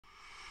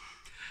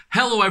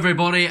Hello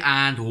everybody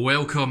and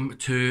welcome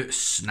to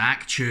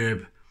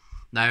SnackTube.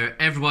 Now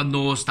everyone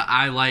knows that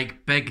I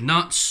like big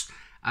nuts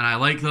and I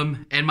like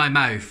them in my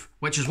mouth,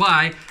 which is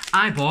why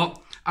I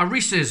bought a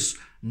Reese's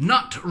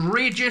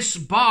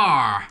Nutrageous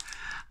bar.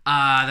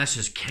 This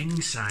is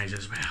king size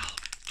as well.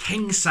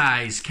 King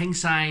size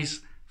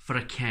for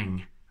a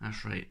king.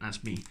 That's right,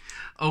 that's me.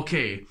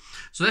 Okay,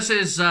 so this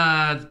is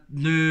a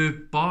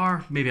new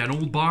bar, maybe an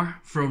old bar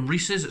from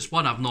Reese's. It's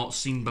one I've not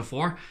seen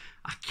before.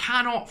 I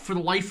cannot for the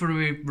life of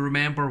me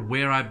remember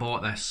where I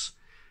bought this.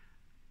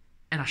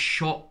 In a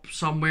shop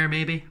somewhere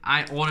maybe.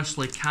 I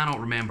honestly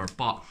cannot remember,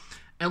 but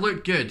it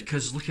looked good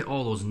because look at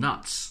all those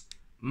nuts.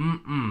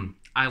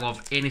 I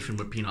love anything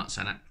with peanuts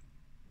in it.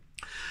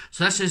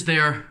 So this is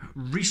their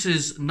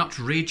Reese's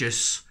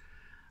Nutrageous,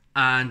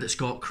 and it's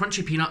got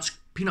crunchy peanuts,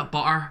 peanut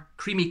butter,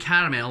 creamy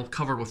caramel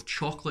covered with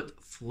chocolate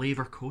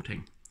flavour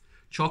coating.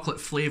 Chocolate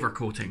flavour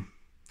coating.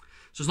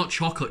 So it's not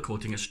chocolate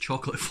coating, it's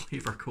chocolate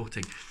flavour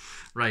coating.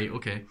 Right,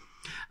 okay.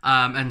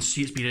 And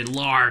see, it's been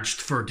enlarged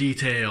for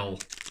detail.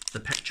 The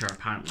picture,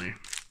 apparently.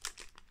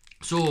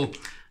 So,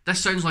 this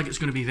sounds like it's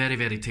going to be very,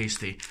 very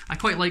tasty. I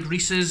quite like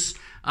Reese's.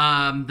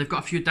 They've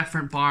got a few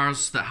different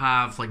bars that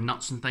have like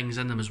nuts and things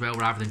in them as well,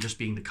 rather than just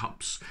being the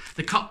cups.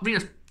 The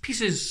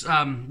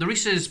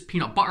Reese's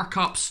peanut butter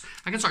cups,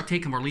 I can sort of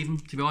take them or leave them,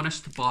 to be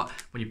honest. But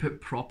when you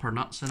put proper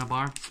nuts in a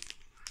bar,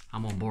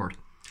 I'm on board.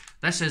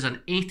 This is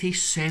an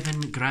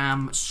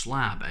 87-gram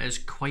slab. It is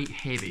quite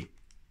heavy.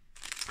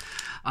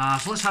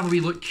 So let's have a wee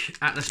look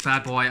at this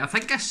bad boy. I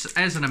think this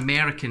is an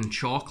American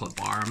chocolate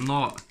bar. I'm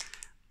not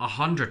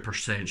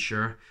 100%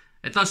 sure.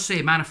 It does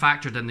say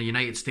manufactured in the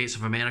United States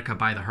of America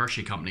by the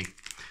Hershey Company.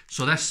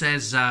 So this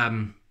says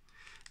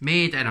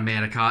made in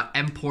America,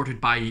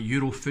 imported by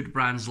Euro Food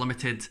Brands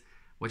Limited,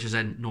 which is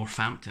in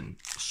Northampton.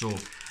 So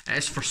it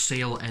is for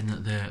sale in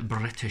the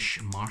British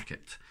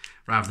market,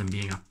 rather than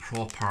being a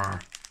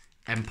proper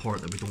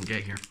import that we don't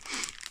get here.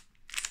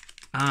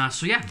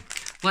 So yeah.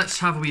 Let's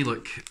have a wee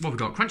look. What have we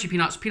got? Crunchy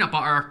peanuts, peanut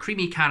butter,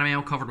 creamy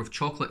caramel covered with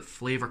chocolate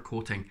flavour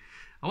coating.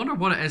 I wonder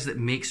what it is that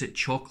makes it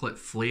chocolate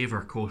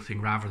flavour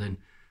coating rather than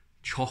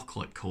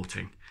chocolate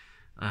coating.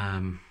 I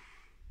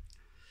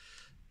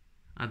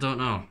don't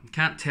know.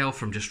 Can't tell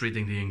from just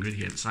reading the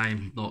ingredients. I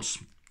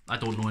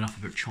don't know enough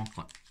about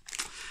chocolate.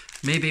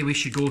 Maybe we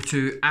should go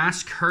to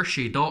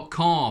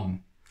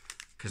askhershey.com,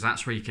 because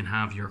that's where you can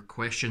have your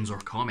questions or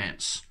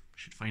comments.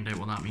 Should find out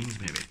what that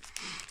means maybe.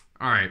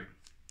 Alright.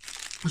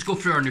 Let's go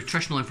through our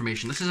nutritional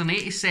information. This is an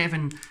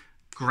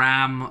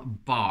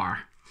 87-gram bar.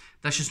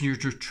 This is your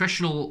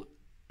nutritional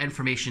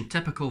information,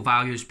 typical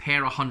values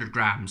per 100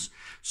 grams.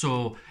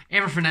 So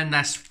everything in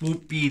this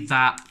won't be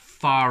that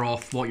far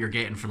off what you're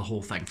getting for the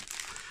whole thing.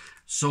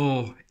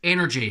 So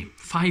energy,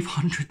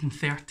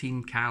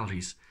 513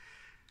 calories.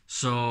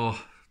 So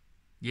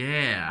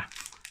yeah,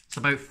 it's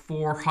about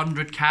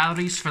 400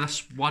 calories for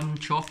this one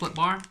chocolate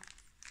bar.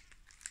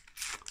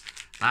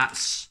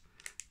 That's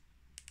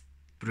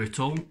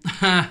brutal.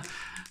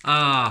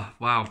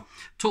 Wow.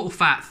 Total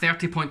fat,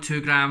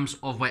 30.2 grams,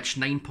 of which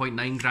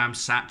 9.9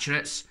 grams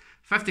saturates,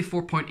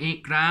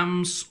 54.8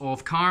 grams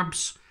of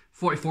carbs,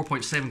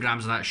 44.7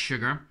 grams of that is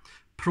sugar,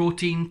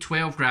 protein,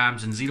 12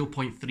 grams, and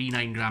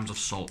 0.39 grams of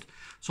salt.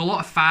 So a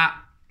lot of fat,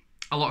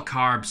 a lot of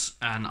carbs,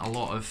 and a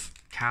lot of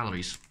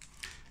calories.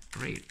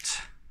 Great.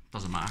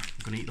 Doesn't matter.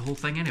 I'm going to eat the whole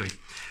thing anyway.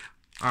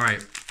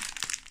 Alright.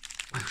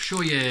 I'll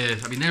show you,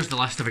 I mean, there's the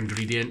list of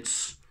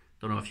ingredients.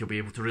 Don't know if you'll be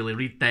able to really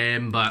read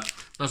them, but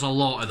there's a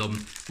lot of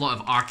them. A lot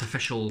of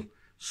artificial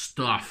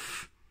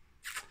stuff.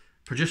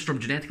 Produced from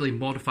genetically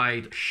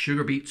modified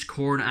sugar beets,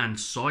 corn, and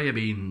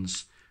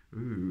soybeans.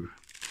 Ooh.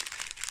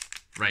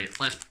 Right,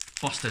 let's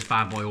bust this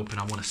bad boy open.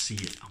 I want to see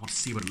it. I want to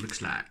see what it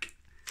looks like.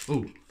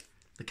 Oh,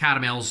 the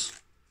caramel's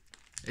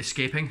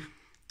escaping.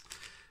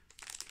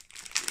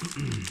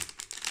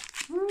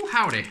 Ooh,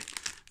 howdy.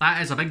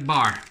 That is a big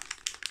bar.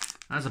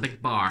 That is a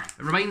big bar.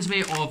 It reminds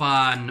me of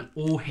an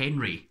O.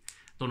 Henry.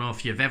 Don't know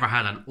if you've ever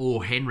had an O.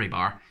 Henry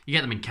bar. You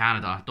get them in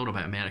Canada. Don't know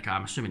about America.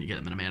 I'm assuming you get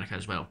them in America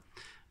as well.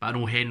 But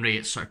an O. Henry,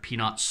 it's sort of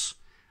peanuts.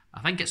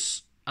 I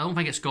don't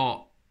think it's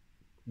got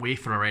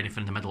wafer or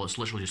anything in the middle. It's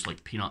literally just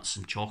like peanuts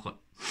and chocolate.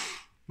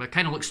 But it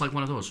kind of looks like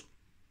one of those.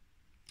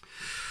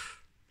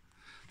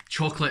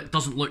 Chocolate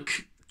doesn't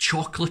look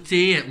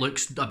chocolatey. It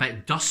looks a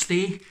bit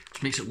dusty,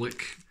 which makes it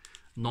look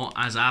not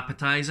as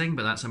appetizing.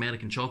 But that's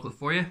American chocolate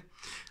for you.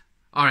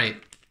 Alright.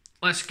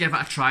 Let's give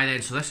it a try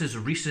then. So this is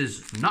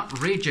Reese's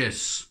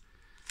Nutrageous.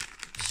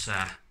 Let's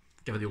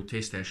give it the old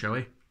taste there, shall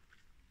we?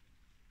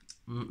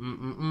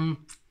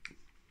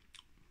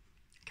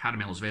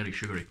 Caramel is very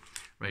sugary.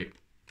 Right,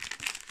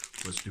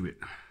 let's do it.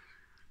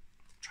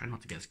 Try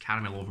not to get this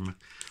caramel all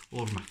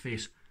over my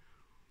face.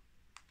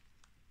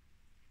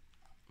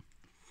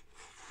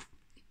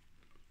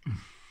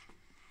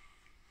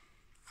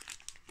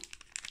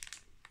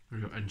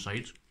 There's your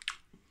insides.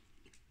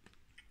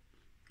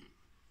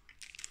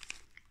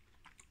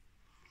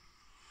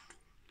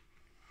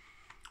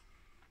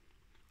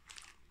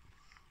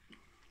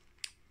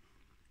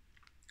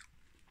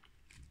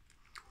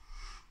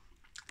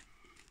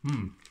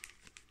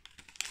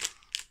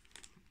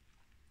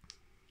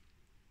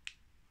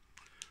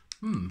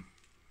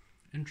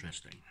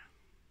 Interesting.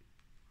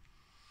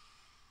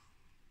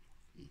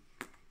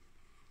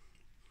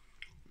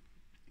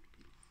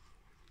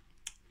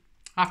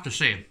 I have to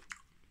say,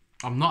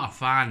 I'm not a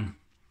fan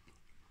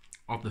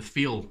of the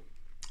feel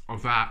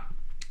of that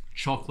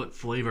chocolate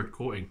flavoured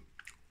coating.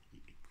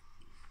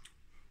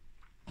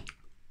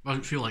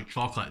 Doesn't feel like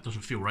chocolate, it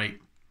doesn't feel right.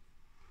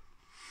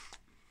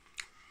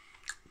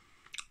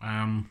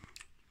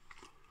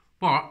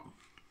 But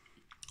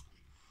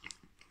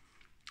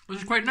this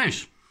is quite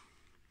nice.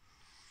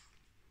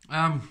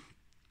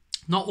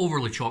 Not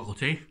overly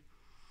chocolatey.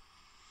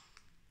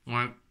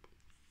 Right.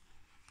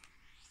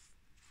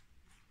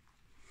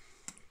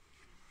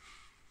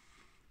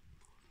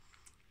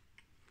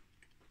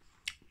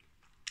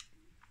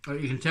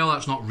 You can tell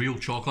that's not real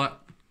chocolate.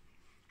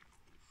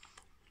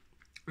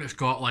 It's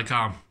got like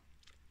a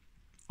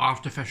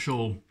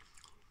artificial,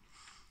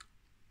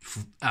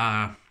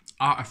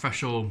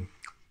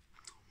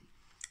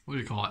 what do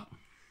you call it?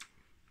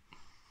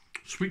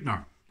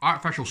 Sweetener.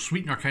 Artificial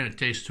sweetener kind of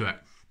taste to it.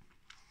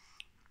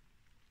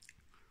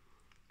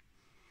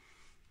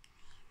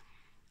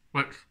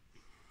 Which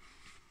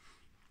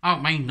I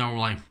don't mind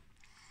normally,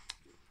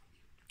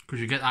 because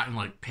you get that in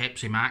like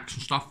Pepsi Max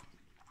and stuff.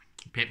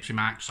 Pepsi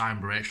Max,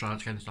 Amber Extra,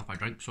 that's the kind of stuff I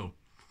drink, so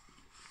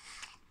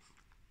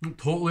I'm not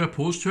totally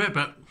opposed to it,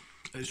 but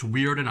it's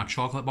weird in a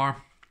chocolate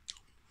bar.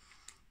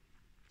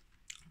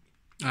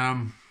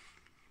 The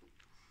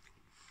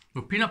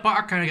peanut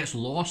butter kind of gets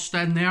lost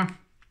in there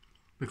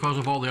because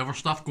of all the other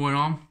stuff going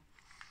on.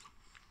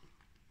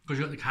 Because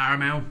you got the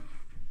caramel,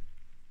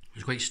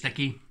 it's quite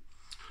sticky.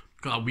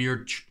 Got a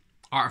weird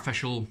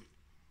artificial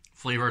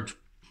flavoured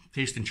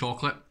tasting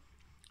chocolate,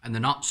 and the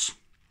nuts,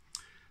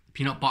 the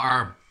peanut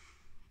butter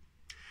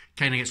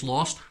kind of gets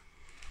lost.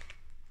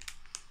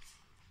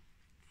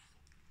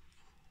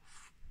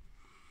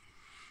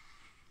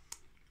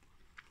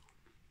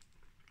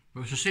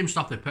 But it's the same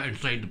stuff they put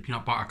inside the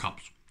peanut butter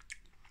cups,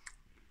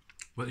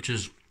 which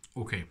is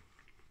okay.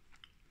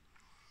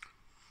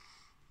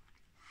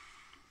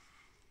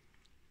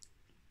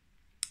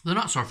 The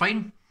nuts are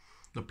fine.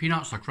 The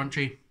peanuts are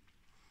crunchy.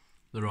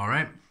 They're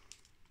alright.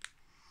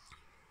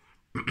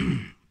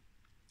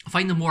 I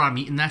find the more I'm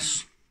eating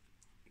this,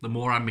 the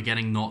more I'm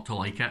beginning not to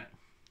like it.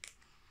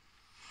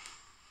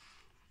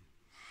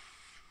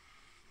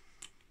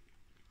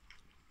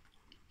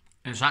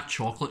 It's that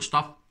chocolate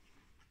stuff.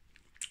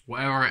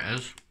 Whatever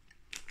it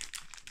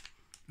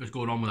is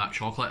going on with that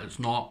chocolate. It's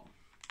not,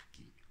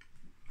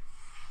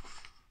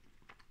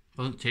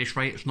 doesn't taste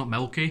right. It's not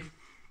milky.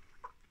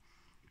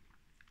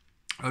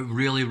 It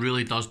really,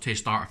 really does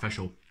taste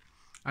artificial.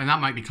 And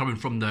that might be coming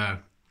from the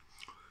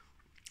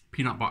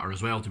peanut butter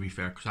as well, to be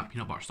fair, because that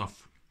peanut butter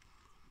stuff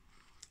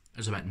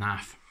is a bit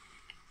naff.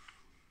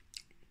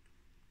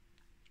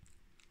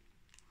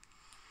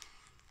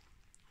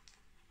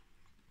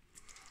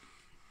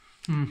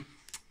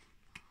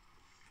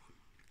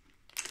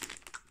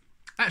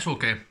 It's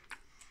okay.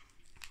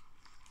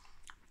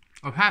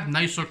 I've had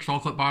nicer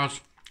chocolate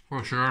bars,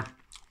 for sure.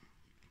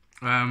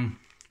 The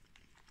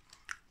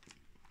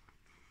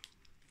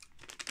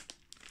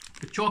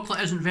chocolate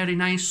isn't very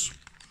nice.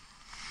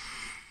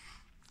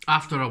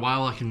 After a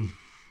while, I'm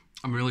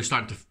really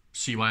starting to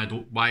see why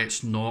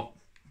it's not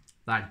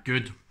that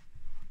good.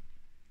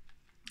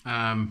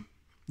 The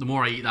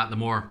more I eat that, the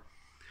more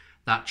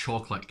that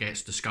chocolate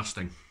gets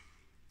disgusting.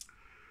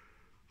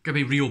 Give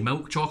me real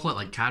milk chocolate,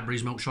 like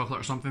Cadbury's milk chocolate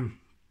or something.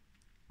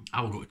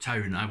 I will go to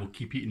town. I will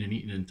keep eating and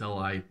eating until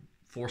I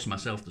force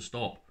myself to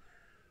stop.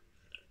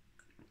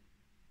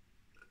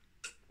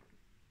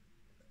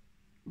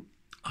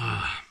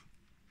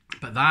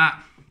 But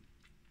that,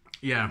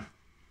 yeah,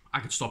 I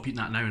could stop eating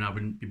that now and I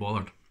wouldn't be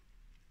bothered.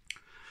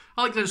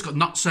 I like that it's got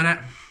nuts in it.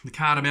 The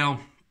caramel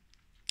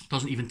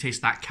doesn't even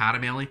taste that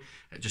caramelly.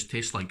 It just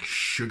tastes like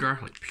sugar,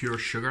 like pure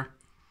sugar.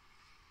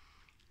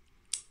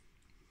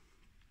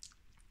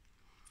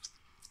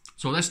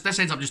 So this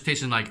ends up just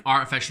tasting like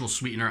artificial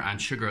sweetener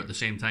and sugar at the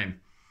same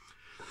time.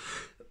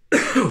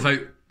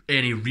 Without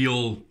any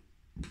real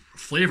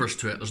flavours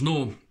to it.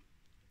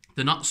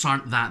 The nuts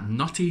aren't that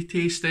nutty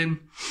tasting.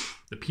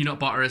 The peanut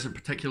butter isn't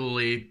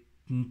particularly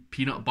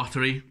peanut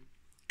buttery.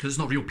 Because it's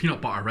not real peanut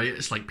butter, right?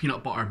 It's like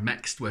peanut butter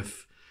mixed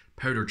with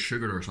powdered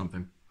sugar or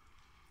something.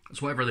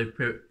 It's whatever they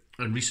put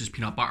in Reese's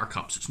peanut butter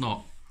cups. It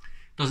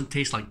doesn't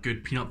taste like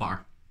good peanut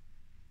butter.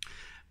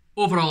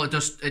 Overall, it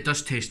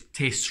does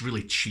tastes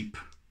really cheap.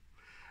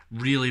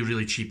 Really,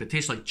 really cheap. It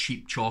tastes like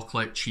cheap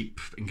chocolate, cheap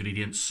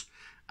ingredients.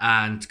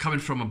 And coming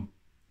from a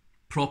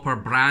proper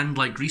brand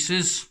like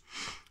Reese's,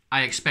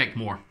 I expect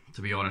more,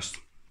 to be honest.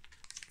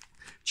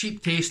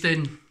 Cheap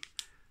tasting,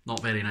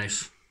 not very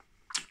nice.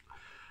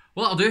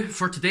 Well, that'll do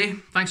for today.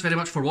 Thanks very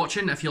much for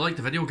watching. If you liked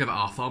the video, give it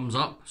a thumbs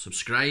up,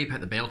 subscribe,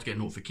 hit the bell to get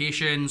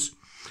notifications.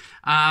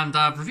 And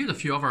I've reviewed a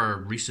few other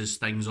Reese's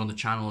things on the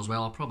channel as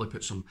well. I'll probably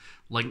put some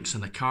links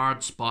in the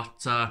cards,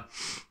 but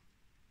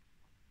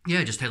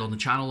yeah, just head on the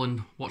channel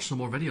and watch some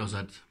more videos.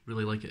 I'd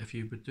really like it if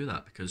you would do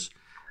that, because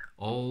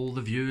all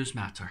the views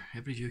matter.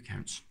 Every view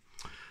counts.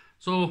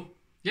 So,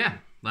 yeah,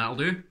 That'll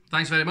do.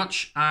 Thanks very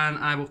much, and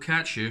I will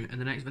catch you in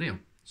the next video.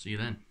 See you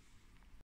then.